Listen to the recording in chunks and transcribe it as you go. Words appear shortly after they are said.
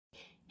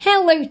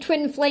Hello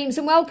Twin Flames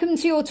and welcome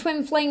to your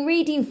Twin Flame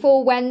reading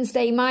for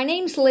Wednesday. My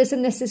name's Liz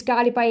and this is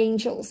Guided by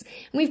Angels.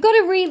 And we've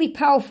got a really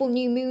powerful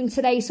new moon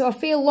today, so I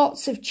feel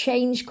lots of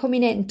change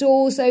coming in,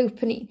 doors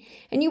opening.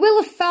 And you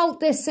will have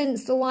felt this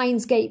since the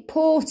Lionsgate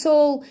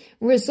portal,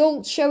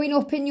 results showing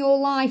up in your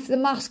life, the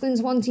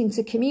masculines wanting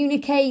to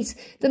communicate,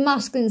 the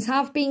masculines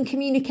have been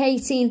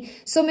communicating.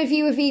 Some of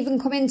you have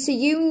even come into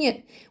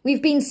union.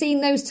 We've been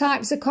seeing those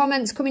types of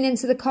comments coming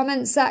into the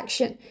comment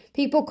section.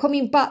 People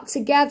coming back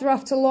together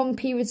after long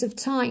periods of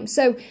time.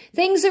 So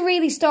things are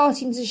really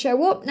starting to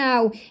show up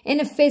now in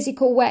a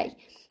physical way.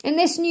 And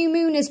this new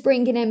moon is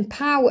bringing in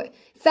power.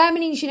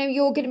 Feminines, you know,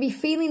 you're going to be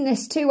feeling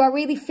this too. I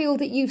really feel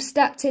that you've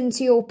stepped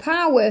into your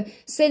power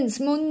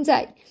since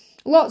Monday.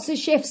 Lots of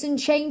shifts and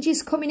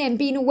changes coming in,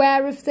 being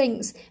aware of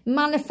things,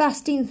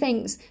 manifesting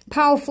things,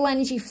 powerful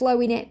energy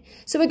flowing in.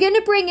 So we're going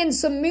to bring in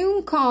some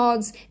moon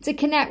cards to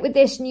connect with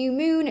this new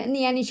moon and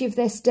the energy of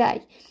this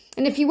day.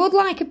 And if you would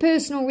like a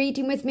personal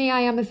reading with me, I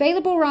am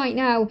available right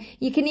now.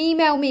 You can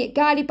email me at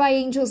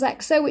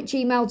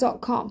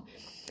guidedbyangelsxo@gmail.com.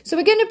 So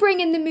we're going to bring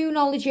in the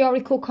Moonology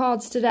Oracle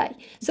cards today.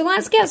 So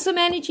let's get some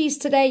energies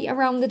today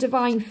around the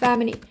Divine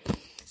Feminine.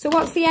 So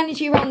what's the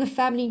energy around the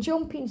Feminine?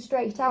 Jumping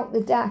straight out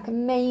the deck.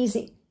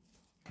 Amazing.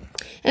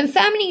 And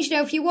Feminines, you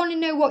know, if you want to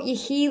know what you're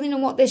healing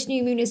and what this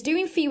new moon is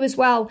doing for you as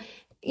well,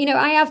 you know,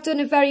 I have done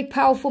a very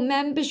powerful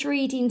members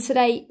reading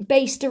today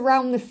based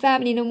around the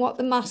feminine and what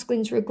the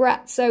masculines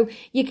regret. So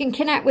you can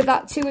connect with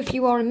that too if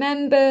you are a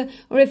member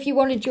or if you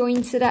want to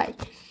join today.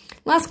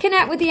 Let's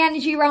connect with the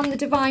energy around the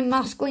divine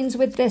masculines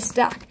with this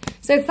deck.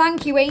 So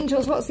thank you,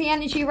 angels. What's the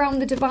energy around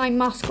the divine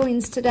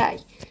masculines today?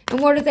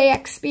 And what are they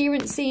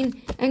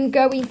experiencing and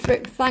going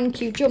through?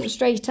 Thank you. Jump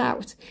straight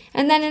out.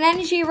 And then an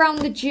energy around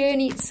the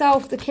journey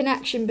itself, the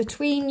connection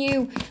between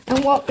you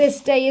and what this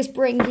day is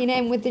bringing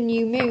in with the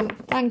new moon.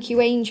 Thank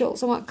you,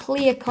 angels. I want a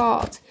clear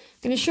card.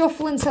 I'm going to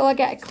shuffle until I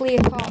get a clear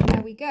card.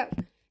 There we go.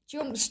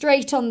 Jump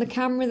straight on the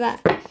camera there.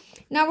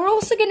 Now, we're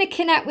also going to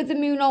connect with the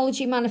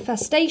Moonology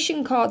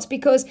manifestation cards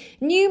because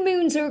new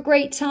moons are a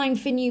great time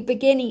for new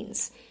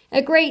beginnings.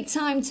 A great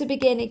time to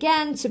begin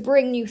again, to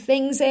bring new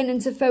things in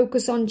and to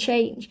focus on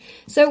change.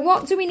 So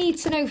what do we need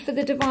to know for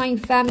the Divine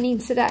Feminine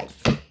today?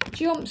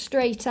 Jump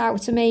straight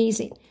out.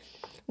 Amazing.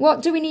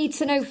 What do we need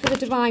to know for the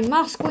Divine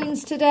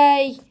Masculines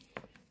today?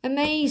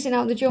 Amazing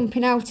how they're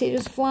jumping out. It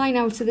just flying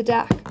out of the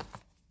deck.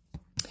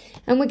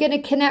 And we're going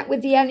to connect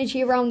with the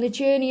energy around the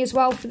journey as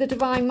well for the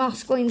Divine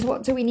Masculines.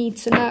 What do we need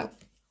to know?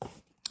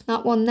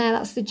 That one there,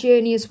 that's the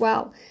journey as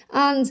well.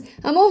 And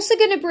I'm also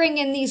going to bring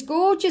in these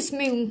gorgeous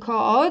moon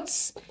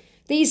cards.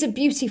 These are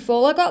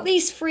beautiful. I got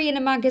these free in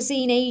a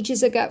magazine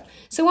ages ago.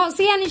 So what's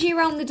the energy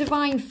around the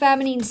Divine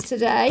Feminines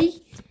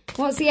today?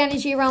 What's the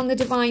energy around the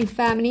Divine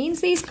Feminines?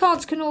 These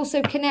cards can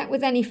also connect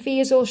with any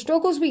fears or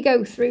struggles we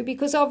go through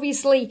because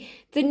obviously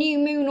the new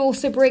moon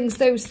also brings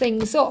those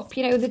things up.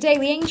 You know, the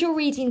daily angel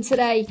reading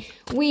today,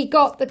 we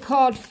got the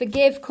card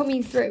forgive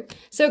coming through.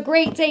 So a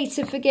great day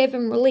to forgive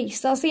and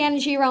release. That's the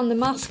energy around the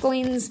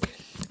masculines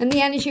and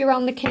the energy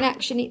around the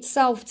connection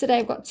itself today.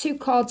 I've got two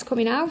cards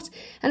coming out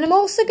and I'm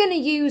also going to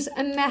use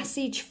a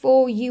message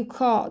for you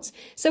cards.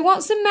 So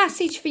what's the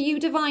message for you,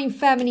 Divine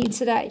Feminine,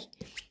 today?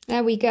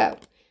 There we go.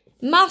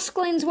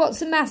 Masculines, what's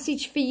the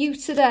message for you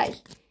today?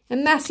 A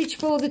message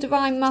for the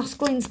Divine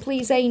Masculines,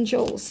 please,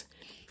 angels.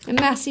 A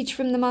message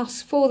from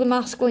for the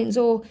masculines,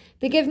 or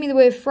they give me the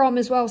word from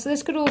as well. So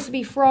this could also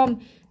be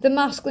from the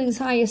masculine's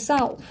higher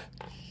self.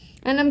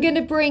 And I'm going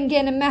to bring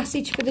in a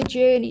message for the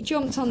journey.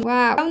 Jumped on,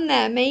 wow, down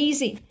there,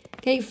 amazing.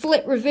 Okay,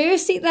 flip,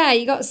 reverse it there.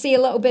 You got to see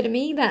a little bit of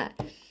me there.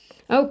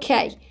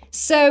 Okay,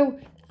 so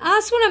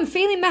that's what I'm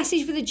feeling.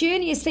 Message for the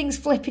journey is things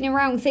flipping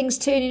around, things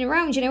turning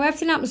around. You know,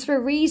 everything happens for a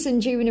reason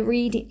during a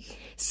reading.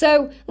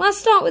 So let's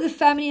start with the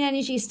feminine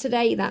energies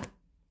today then.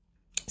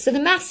 So the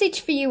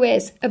message for you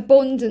is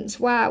abundance.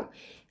 Wow.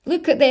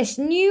 Look at this.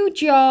 New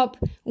job,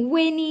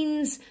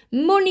 winnings,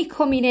 money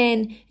coming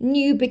in,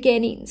 new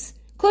beginnings.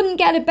 Couldn't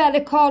get a better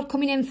card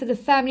coming in for the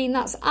feminine.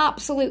 That's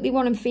absolutely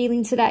what I'm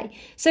feeling today.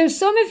 So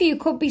some of you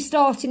could be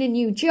starting a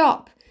new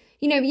job.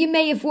 You know, you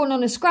may have won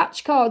on a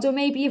scratch card or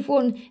maybe you've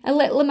won a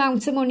little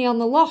amount of money on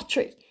the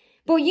lottery.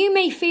 But you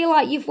may feel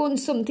like you've won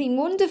something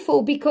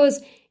wonderful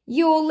because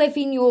you're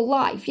living your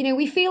life. You know,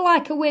 we feel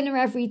like a winner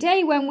every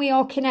day when we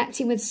are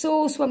connecting with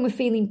Source, when we're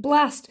feeling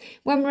blessed,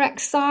 when we're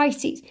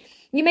excited.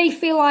 You may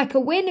feel like a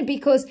winner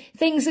because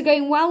things are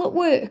going well at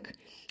work,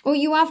 or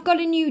you have got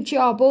a new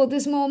job, or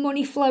there's more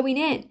money flowing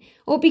in,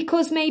 or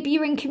because maybe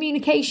you're in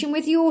communication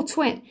with your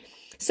twin.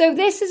 So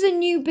this is a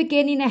new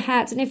beginning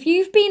ahead. And if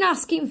you've been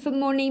asking for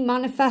money,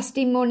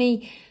 manifesting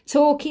money,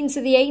 talking to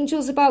the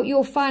angels about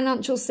your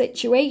financial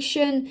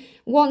situation,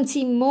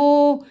 wanting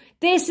more,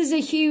 this is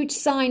a huge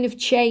sign of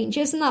change.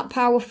 Isn't that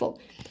powerful?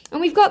 And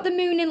we've got the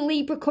moon in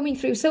Libra coming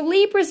through. So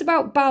Libra is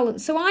about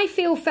balance. So I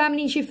feel,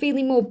 feminines, you're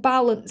feeling more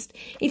balanced.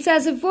 It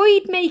says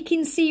avoid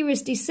making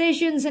serious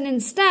decisions and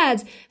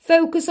instead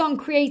focus on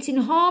creating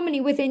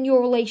harmony within your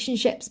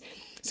relationships.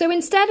 So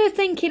instead of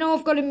thinking, oh,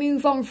 I've got to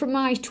move on from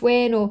my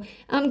twin, or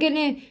I'm going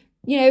to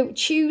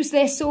choose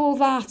this or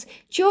that.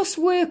 Just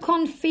work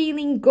on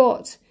feeling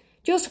good.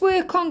 Just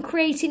work on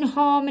creating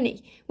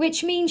harmony,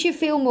 which means you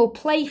feel more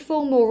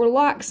playful, more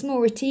relaxed,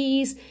 more at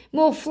ease,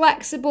 more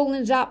flexible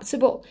and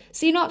adaptable.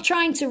 So you're not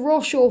trying to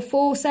rush or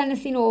force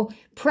anything or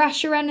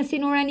pressure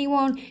anything or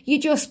anyone. You're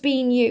just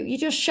being you. You're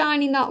just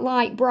shining that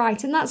light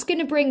bright, and that's going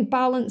to bring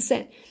balance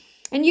in.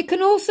 And you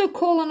can also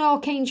call on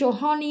Archangel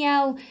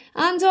Honiel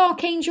and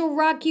Archangel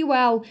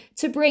Raguel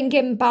to bring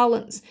in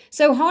balance.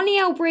 So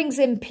Honiel brings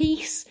in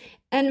peace,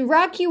 and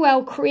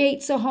Raguel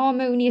creates a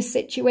harmonious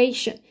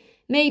situation.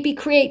 Maybe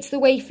creates the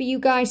way for you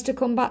guys to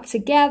come back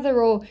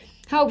together, or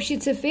helps you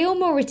to feel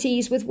more at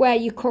ease with where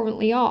you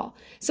currently are.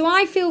 So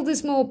I feel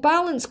there's more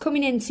balance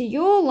coming into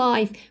your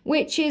life,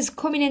 which is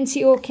coming into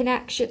your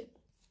connection.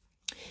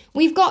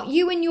 We've got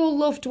you and your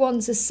loved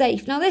ones are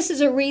safe. Now, this is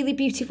a really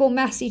beautiful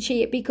message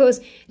here, because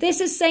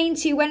this is saying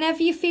to you,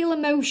 whenever you feel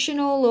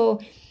emotional, or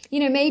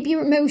maybe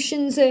your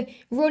emotions are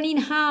running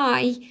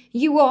high,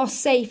 you are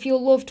safe. Your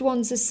loved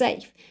ones are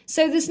safe.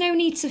 So there's no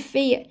need to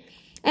fear.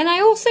 And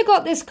I also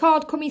got this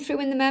card coming through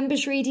in the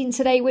members reading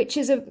today, which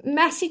is a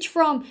message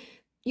from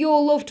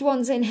your loved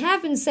ones in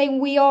heaven saying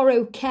we are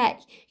okay.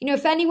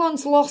 If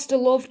anyone's lost a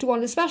loved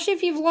one, especially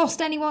if you've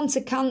lost anyone to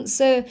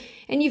cancer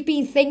and you've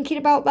been thinking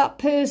about that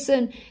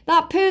person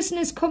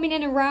is coming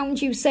in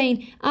around you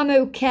saying, I'm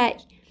okay.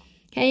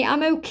 Okay,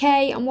 I'm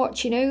okay. I'm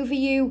watching over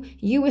you.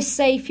 You are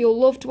safe. Your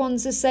loved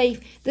ones are safe.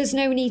 There's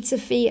no need to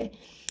fear.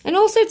 And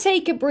also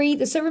take a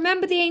breather. So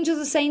remember, the angels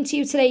are saying to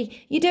you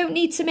today, you don't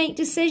need to make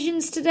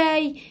decisions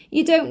today.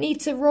 You don't need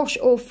to rush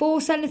or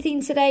force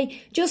anything today.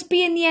 Just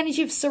be in the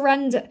energy of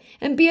surrender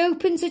and be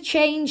open to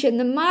change and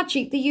the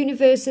magic the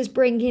universe is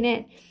bringing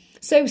in.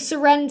 So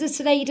surrender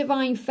today,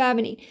 Divine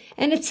Feminine,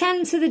 and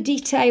attend to the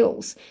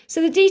details.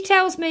 So the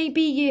details may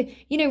be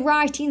you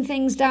writing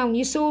things down,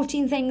 you're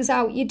sorting things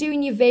out, you're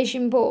doing your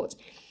vision board.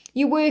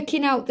 You're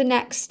working out the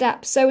next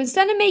step. So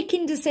instead of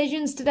making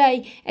decisions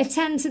today,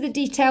 attend to the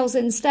details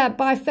instead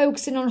by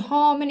focusing on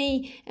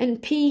harmony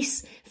and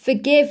peace,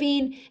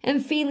 forgiving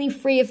and feeling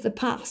free of the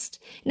past.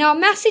 Now, a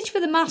message for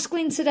the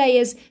masculine today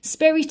is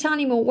spirit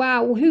animal.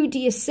 Wow, who do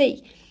you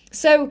see?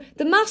 So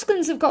the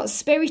masculines have got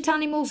spirit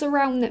animals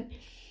around them.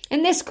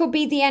 And this could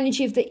be the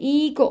energy of the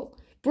eagle,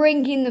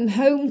 bringing them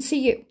home to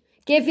you,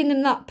 giving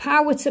them that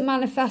power to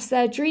manifest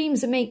their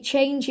dreams and make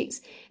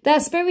changes. Their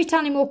spirit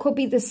animal could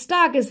be the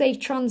stag as they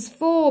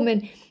transform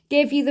and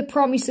give you the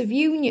promise of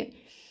union.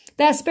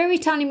 Their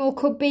spirit animal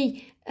could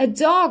be a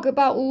dog,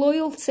 about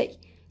loyalty.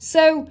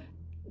 So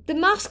the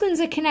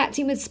masculines are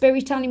connecting with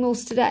spirit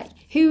animals today.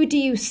 Who do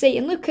you see?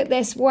 And look at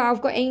this. Wow,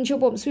 I've got angel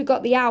bumps. We've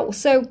got the owl.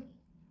 So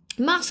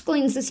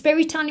masculines, the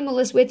spirit animal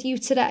is with you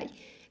today.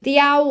 The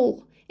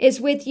owl is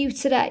with you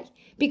today.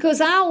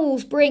 Because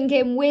owls bring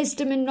in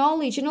wisdom and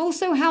knowledge and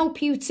also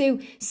help you to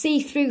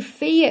see through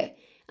fear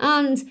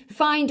and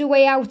find a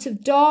way out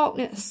of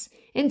darkness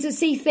and to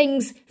see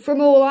things from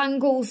all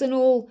angles and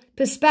all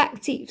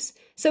perspectives.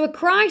 So a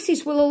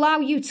crisis will allow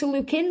you to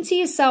look into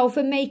yourself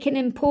and make an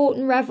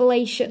important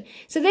revelation.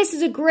 So this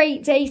is a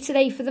great day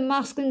today for the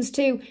masculines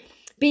to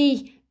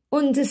be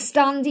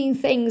understanding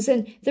things,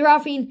 and they're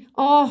having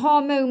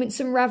aha moments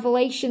and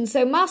revelations.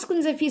 So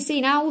masculines, if you're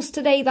seeing owls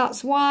today,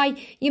 that's why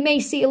you may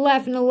see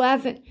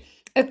 1111.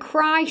 A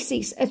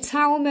crisis, a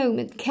tower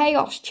moment,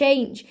 chaos,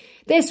 change.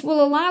 This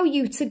will allow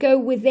you to go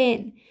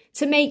within,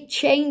 to make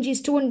changes,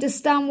 to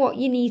understand what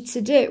you need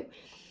to do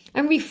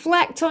and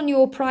reflect on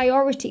your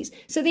priorities.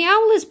 So the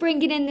owl is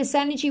bringing in this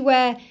energy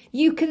where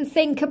you can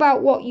think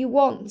about what you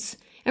want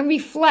and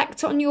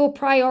reflect on your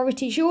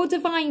priorities. Your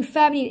divine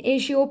feminine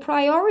is your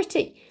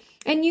priority.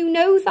 And you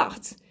know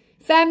that.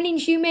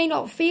 Feminines, you may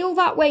not feel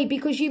that way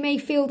because you may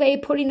feel they are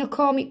putting a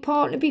karmic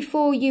partner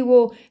before you,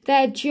 or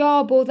their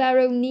job, or their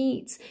own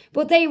needs.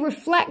 But they're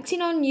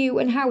reflecting on you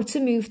and how to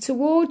move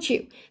towards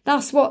you.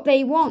 That's what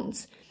they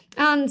want.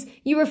 And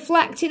you're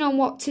reflecting on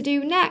what to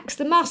do next.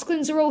 The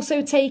masculines are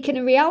also taking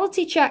a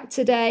reality check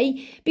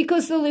today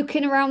because they're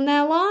looking around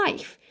their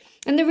life.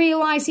 And they're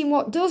realising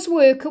what does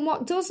work and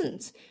what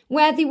doesn't,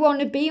 where they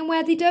want to be and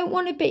where they don't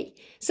want to be.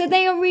 So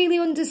they are really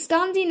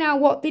understanding now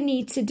what they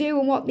need to do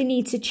and what they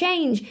need to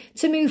change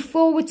to move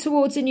forward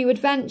towards a new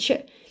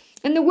adventure.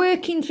 And they're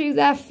working through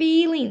their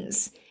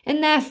feelings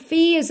and their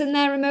fears and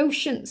their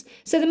emotions.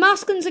 So the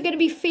masculines are going to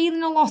be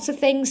feeling a lot of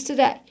things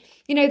today.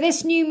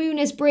 This new moon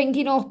is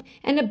bringing up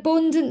an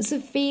abundance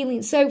of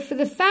feelings. So for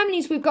the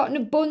feminines, we've got an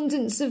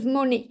abundance of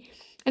money,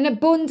 an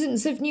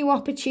abundance of new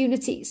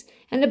opportunities,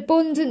 an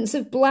abundance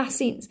of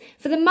blessings.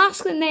 For the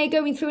masculine, they're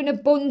going through an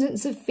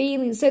abundance of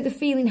feelings. So they're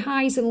feeling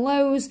highs and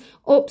lows,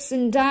 ups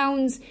and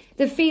downs.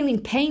 They're feeling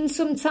pain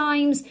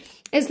sometimes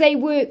as they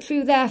work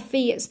through their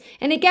fears.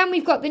 And again,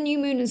 we've got the new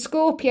moon in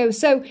Scorpio.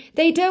 So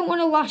they don't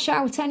want to lash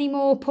out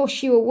anymore,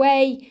 push you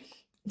away,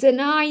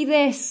 deny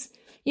this.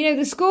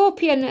 The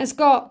Scorpion has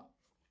got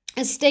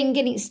a sting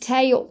in its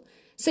tail.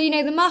 So,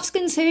 the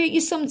masculines hurt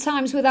you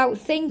sometimes without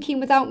thinking,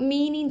 without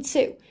meaning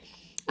to.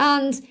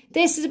 And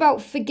this is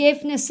about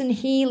forgiveness and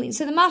healing.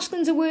 So the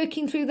masculines are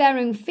working through their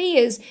own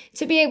fears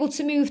to be able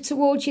to move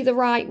towards you the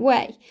right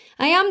way.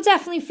 I am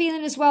definitely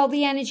feeling as well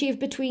the energy of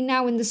between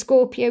now and the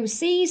Scorpio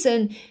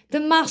season, the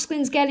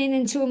masculines getting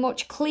into a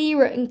much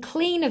clearer and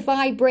cleaner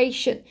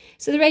vibration.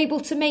 So they're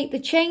able to make the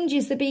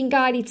changes they're being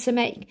guided to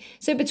make.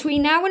 So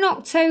between now and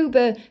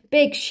October,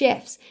 big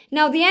shifts.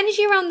 Now the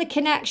energy around the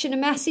connection, a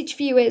message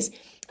for you is,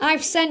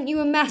 I've sent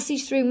you a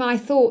message through my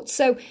thoughts.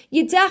 So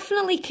you're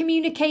definitely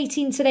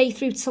communicating today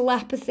through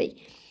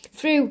telepathy,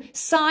 through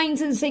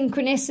signs and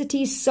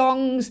synchronicities,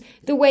 songs,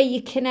 the way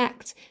you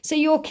connect. So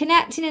you're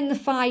connecting in the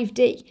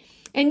 5D.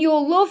 And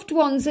your loved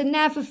ones are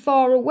never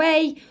far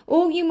away.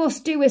 All you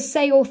must do is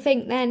say or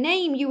think their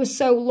name. You are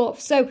so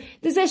loved. So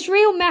there's this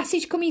real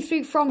message coming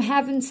through from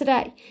heaven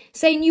today,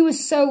 saying you are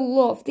so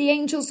loved. The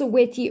angels are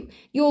with you.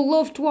 Your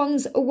loved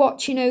ones are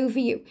watching over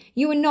you.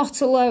 You are not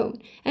alone.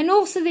 And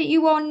also that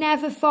you are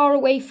never far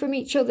away from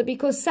each other,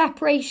 because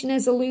separation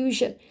is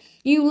illusion.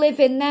 You live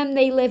in them,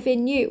 they live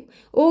in you.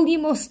 All you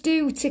must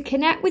do to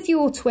connect with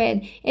your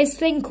twin is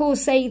think or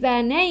say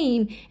their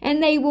name,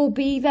 and they will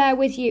be there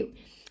with you.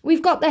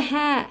 We've got the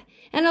hair.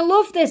 And I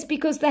love this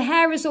because the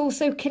hair is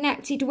also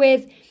connected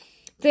with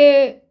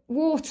the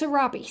water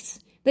rabbit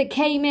that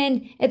came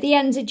in at the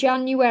end of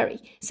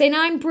January, saying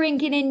I'm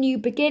bringing in new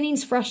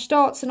beginnings, fresh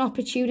starts and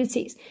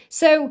opportunities.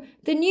 So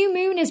the new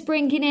moon is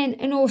bringing in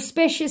an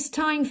auspicious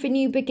time for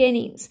new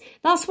beginnings.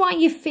 That's why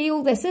you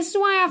feel this. This is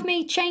why I've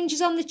made changes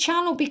on the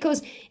channel,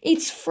 because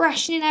it's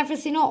freshening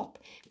everything up,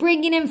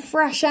 bringing in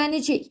fresh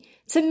energy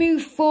to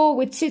move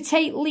forward, to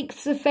take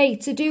leaps of faith,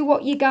 to do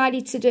what you're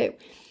guided to do.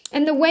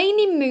 And the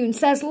waning moon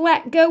says,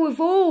 let go of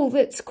all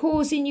that's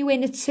causing you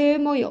inner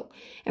turmoil.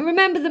 And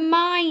remember, the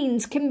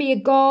mind can be a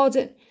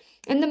garden.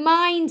 And the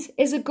mind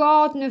is a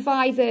garden of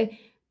either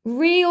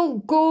real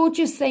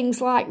gorgeous things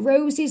like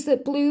roses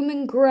that bloom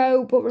and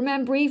grow. But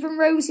remember, even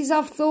roses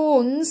have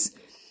thorns.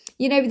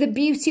 You know, the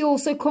beauty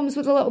also comes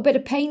with a little bit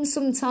of pain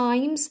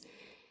sometimes.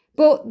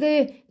 But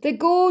the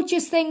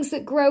gorgeous things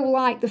that grow,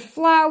 like the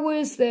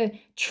flowers, the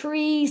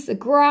trees, the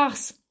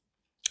grass,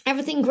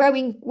 everything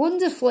growing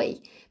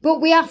wonderfully. But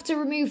we have to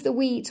remove the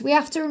weeds. We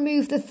have to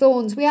remove the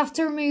thorns. We have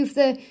to remove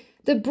the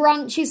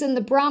branches and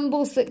the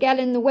brambles that get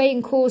in the way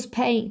and cause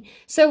pain.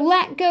 So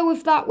let go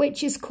of that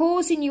which is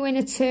causing you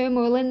inner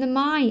turmoil in the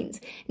mind.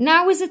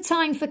 Now is a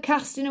time for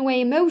casting away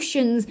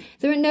emotions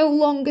that are no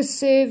longer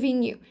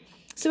serving you.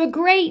 So a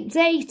great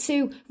day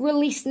to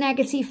release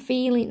negative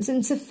feelings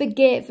and to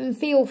forgive and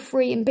feel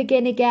free and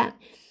begin again.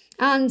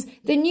 And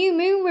the new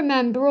moon,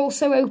 remember,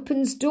 also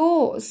opens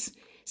doors.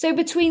 So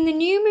between the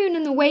new moon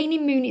and the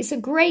waning moon, it's a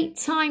great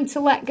time to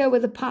let go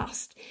of the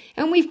past.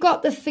 And we've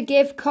got the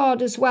forgive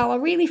card as well. I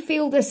really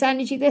feel this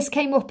energy. This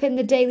came up in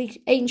the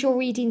daily angel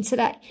reading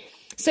today.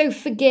 So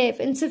forgive.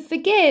 And to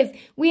forgive,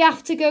 we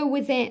have to go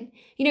within.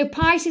 You know,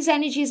 Pisces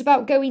energy is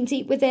about going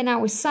deep within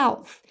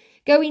ourselves.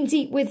 Going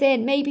deep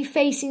within, maybe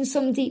facing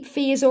some deep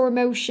fears or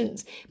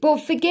emotions. But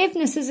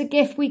forgiveness is a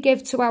gift we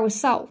give to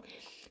ourselves.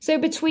 So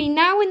between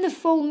now and the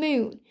full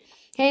moon,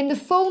 the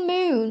full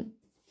moon,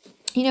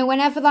 you know,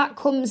 whenever that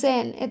comes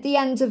in at the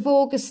end of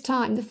August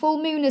time, the full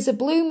moon is a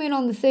blue moon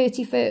on the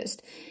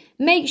 31st.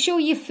 Make sure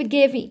you're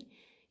forgiving.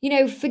 You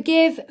know,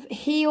 forgive,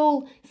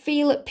 heal,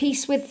 feel at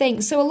peace with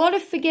things. So a lot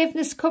of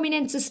forgiveness coming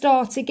in to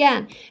start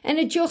again, and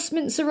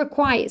adjustments are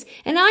required.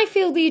 And I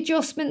feel the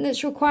adjustment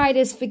that's required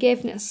is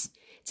forgiveness.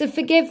 To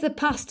forgive the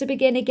past, to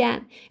begin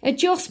again.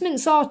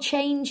 Adjustments are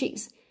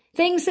changes.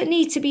 Things that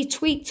need to be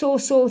tweaked or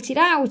sorted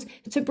out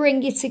to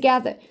bring you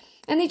together.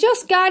 And they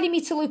just guided me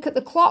to look at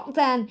the clock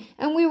then,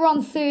 and we were on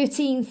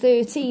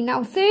 1313.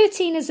 Now,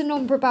 13 is a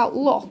number about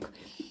luck.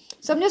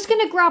 So I'm just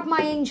going to grab my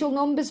Angel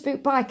Numbers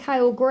book by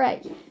Kyle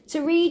Gray to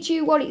read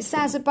you what it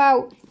says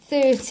about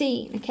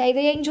 13. Okay,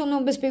 the Angel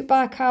Numbers book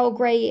by Kyle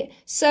Gray.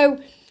 So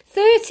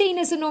 13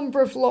 is a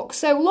number of luck.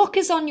 So luck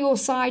is on your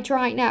side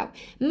right now.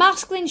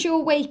 Masculines, you're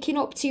waking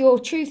up to your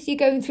truth. You're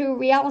going through a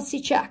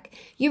reality check.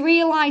 You're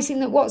realising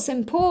that what's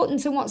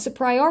important and what's a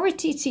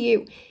priority to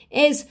you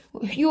is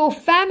your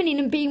feminine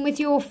and being with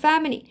your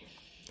feminine.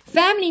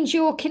 Feminines,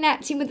 you're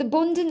connecting with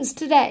abundance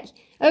today.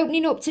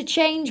 Opening up to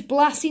change,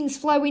 blessings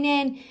flowing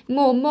in,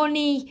 more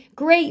money,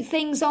 great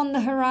things on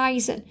the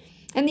horizon.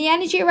 And the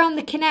energy around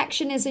the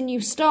connection is a new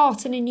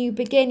start and a new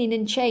beginning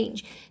and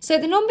change. So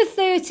the number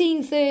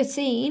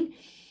 1313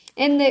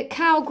 in the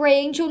Kyle Gray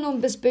Angel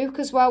Numbers book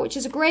as well, which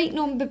is a great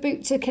number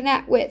book to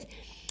connect with,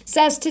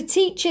 says to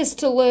teach is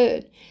to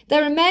learn.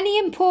 There are many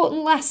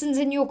important lessons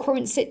in your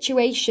current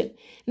situation.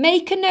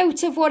 Make a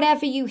note of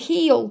whatever you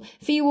heal,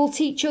 for you will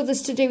teach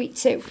others to do it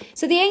too.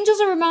 So the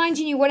angels are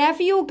reminding you,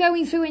 whatever you're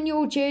going through in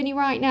your journey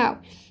right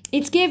now,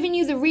 it's giving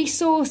you the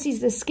resources,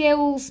 the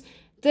skills,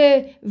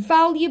 the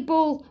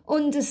valuable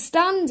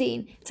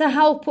understanding to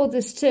help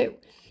others too.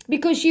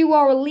 Because you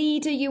are a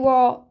leader, you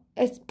are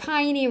a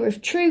pioneer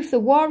of truth, a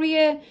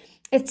warrior,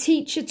 a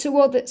teacher to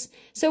others.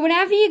 So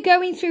whatever you're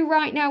going through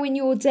right now in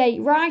your day,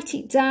 write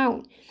it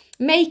down.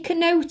 Make a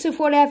note of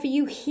whatever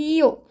you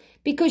heal,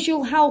 because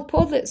you'll help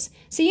others.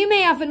 So you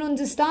may have an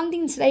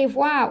understanding today of,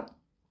 wow,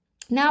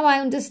 Now I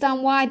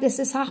understand why this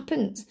has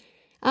happened.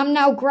 I'm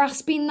now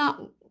grasping that,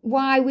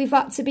 why we've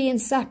had to be in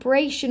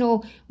separation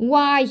or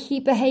why he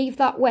behaved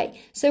that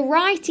way. So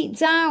write it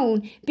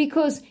down,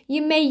 because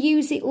you may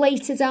use it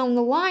later down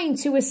the line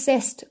to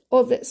assist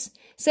others.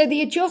 So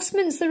the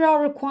adjustments that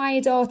are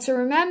required are to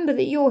remember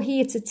that you're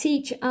here to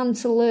teach and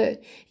to learn.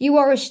 You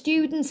are a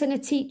student and a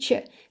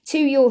teacher to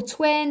your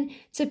twin,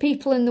 to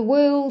people in the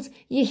world.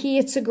 You're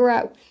here to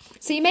grow.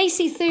 So you may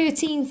see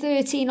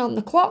 1313 on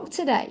the clock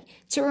today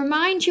to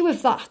remind you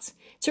of that,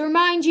 to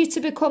remind you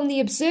to become the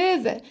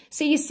observer,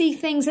 so you see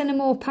things in a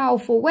more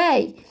powerful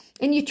way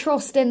and you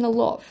trust in the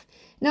love.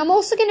 Now I'm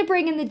also going to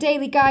bring in the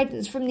daily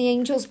guidance from the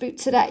Angels book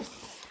today.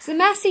 So the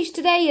message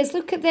today is,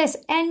 look at this,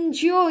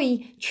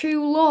 enjoy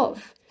true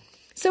love.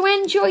 So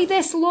enjoy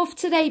this love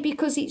today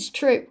because it's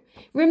true.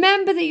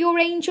 Remember that your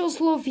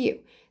angels love you,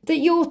 that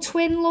your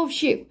twin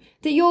loves you,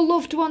 that your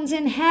loved ones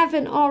in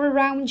heaven are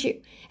around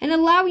you. And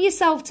allow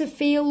yourself to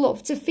feel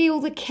love, to feel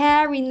the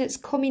caring that's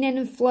coming in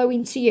and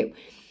flowing to you.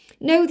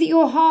 Know that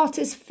your heart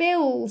is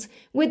filled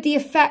with the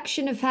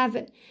affection of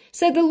heaven.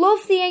 So the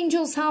love the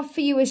angels have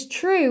for you is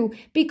true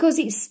because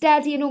it's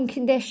steady and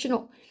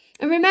unconditional.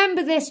 And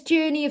remember, this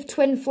journey of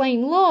twin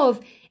flame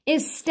love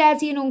is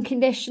steady and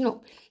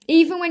unconditional.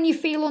 Even when you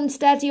feel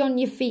unsteady on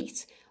your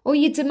feet, or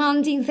you're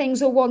demanding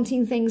things or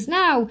wanting things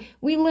now,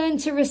 we learn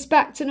to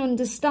respect and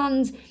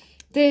understand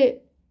the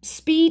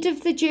speed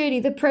of the journey,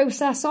 the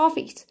process of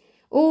it,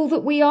 all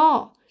that we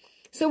are.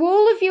 So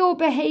all of your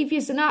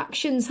behaviours and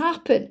actions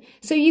happen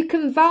so you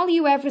can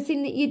value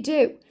everything that you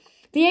do.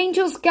 The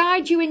angels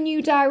guide you in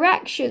new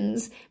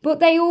directions, but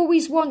they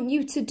always want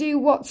you to do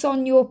what's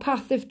on your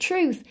path of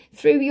truth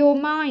through your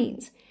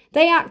mind.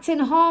 They act in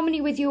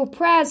harmony with your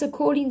prayers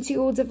according to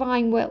your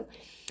divine will.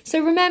 So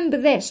remember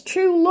this,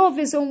 true love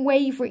is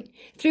unwavering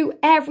through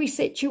every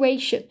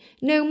situation.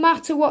 No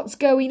matter what's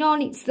going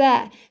on, it's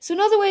there. So in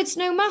other words,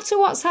 no matter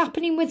what's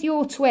happening with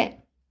your twin,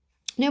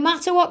 no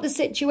matter what the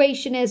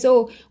situation is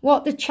or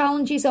what the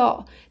challenges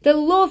are, the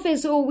love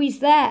is always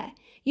there.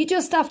 You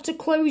just have to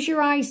close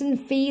your eyes and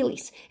feel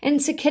it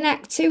and to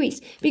connect to it,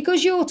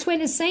 because your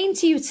twin is saying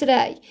to you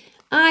today,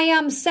 I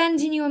am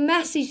sending you a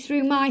message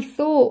through my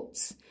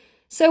thoughts.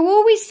 So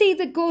always see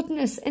the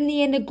goodness and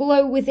the inner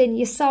glow within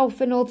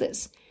yourself and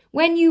others.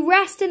 When you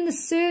rest in the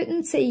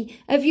certainty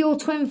of your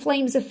twin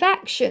flame's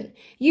affection,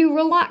 you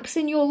relax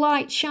and your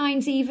light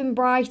shines even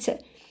brighter.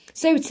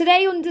 So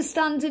today,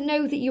 understand and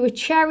know that you are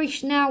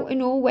cherished now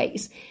and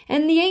always.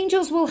 And the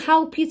angels will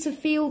help you to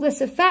feel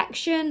this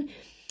affection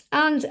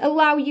and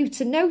allow you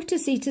to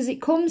notice it as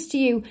it comes to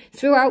you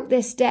throughout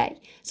this day.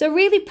 So a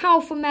really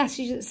powerful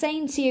message that's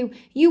saying to you,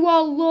 you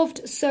are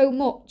loved so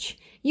much.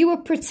 You are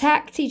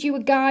protected, you are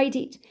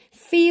guided.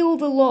 Feel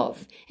the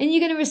love. And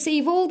you're going to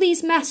receive all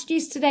these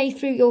messages today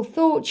through your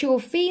thoughts, your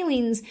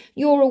feelings,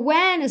 your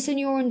awareness and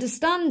your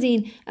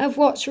understanding of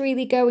what's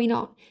really going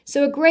on.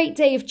 So a great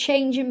day of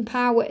change and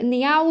power. And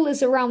the owl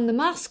is around the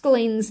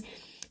masculines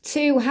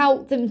to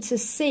help them to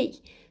see.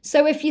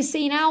 So if you've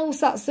seen owls,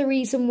 that's the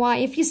reason why.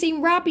 If you've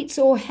seen rabbits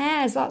or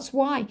hares, that's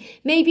why.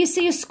 Maybe you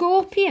see a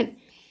scorpion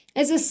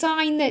as a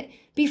sign that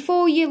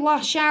before you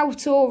lash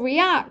out or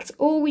react,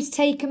 always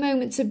take a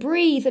moment to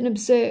breathe and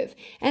observe.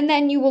 And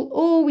then you will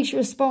always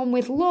respond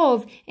with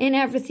love in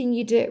everything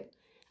you do.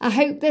 I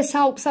hope this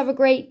helps. Have a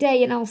great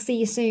day and I'll see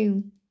you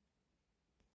soon.